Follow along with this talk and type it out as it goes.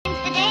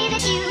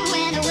Hello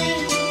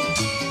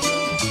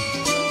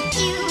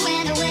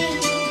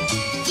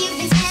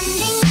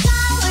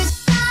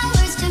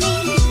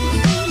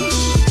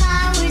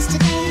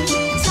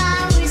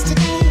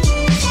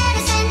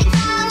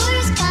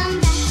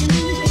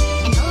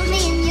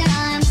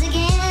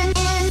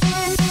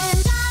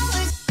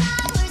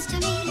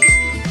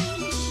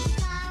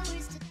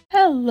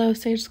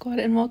Sage Squad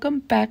and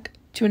welcome back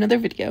to another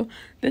video.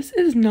 This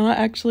is not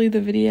actually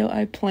the video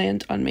I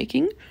planned on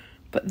making,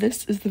 but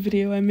this is the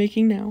video I'm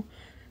making now.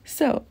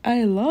 So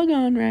I log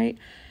on, right?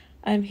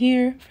 I'm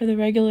here for the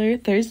regular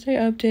Thursday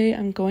update.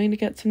 I'm going to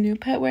get some new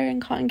petware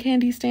and cotton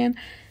candy stand,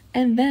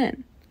 and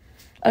then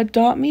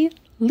Adopt Me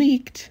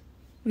leaked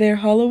their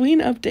Halloween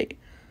update.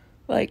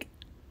 Like,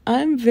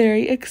 I'm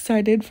very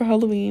excited for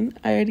Halloween.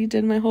 I already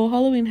did my whole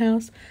Halloween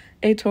house.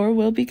 A tour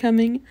will be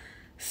coming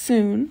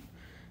soon.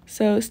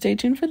 So stay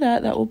tuned for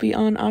that. That will be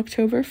on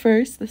October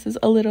 1st. This is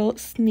a little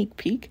sneak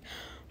peek.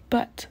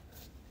 But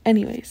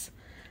anyways,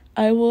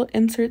 I will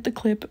insert the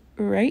clip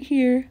right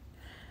here.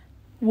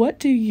 What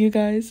do you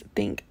guys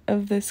think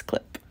of this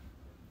clip?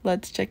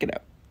 Let's check it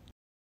out.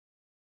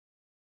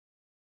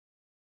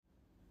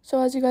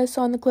 So as you guys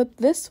saw in the clip,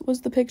 this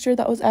was the picture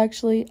that was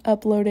actually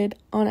uploaded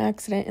on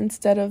accident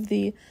instead of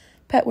the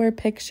petware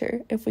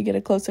picture. If we get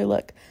a closer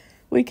look,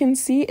 we can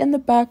see in the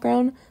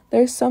background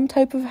there's some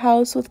type of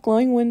house with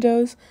glowing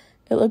windows.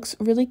 It looks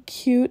really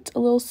cute, a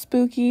little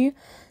spooky,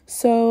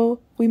 so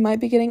we might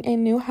be getting a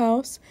new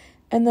house.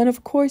 And then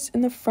of course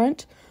in the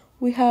front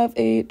we have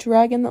a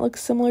dragon that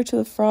looks similar to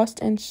the Frost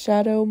and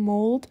Shadow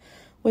mold,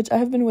 which I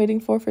have been waiting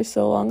for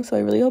so long, so I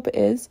really hope it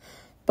is.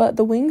 But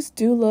the wings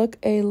do look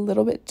a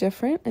little bit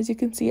different. As you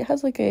can see, it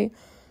has like a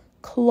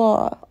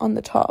claw on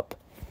the top,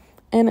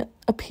 and it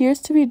appears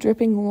to be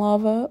dripping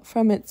lava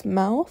from its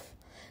mouth,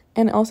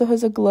 and it also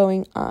has a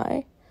glowing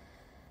eye.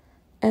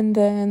 And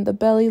then the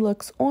belly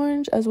looks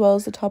orange, as well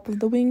as the top of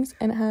the wings,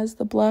 and it has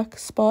the black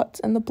spots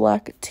and the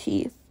black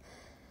teeth.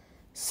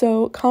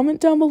 So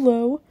comment down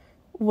below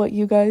what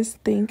you guys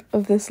think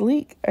of this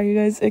leak. Are you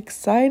guys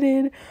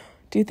excited?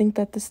 Do you think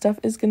that the stuff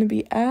is going to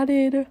be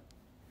added?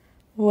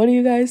 What are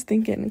you guys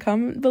thinking?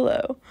 Comment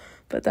below.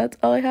 But that's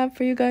all I have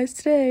for you guys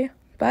today.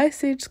 Bye,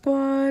 Sage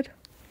Squad.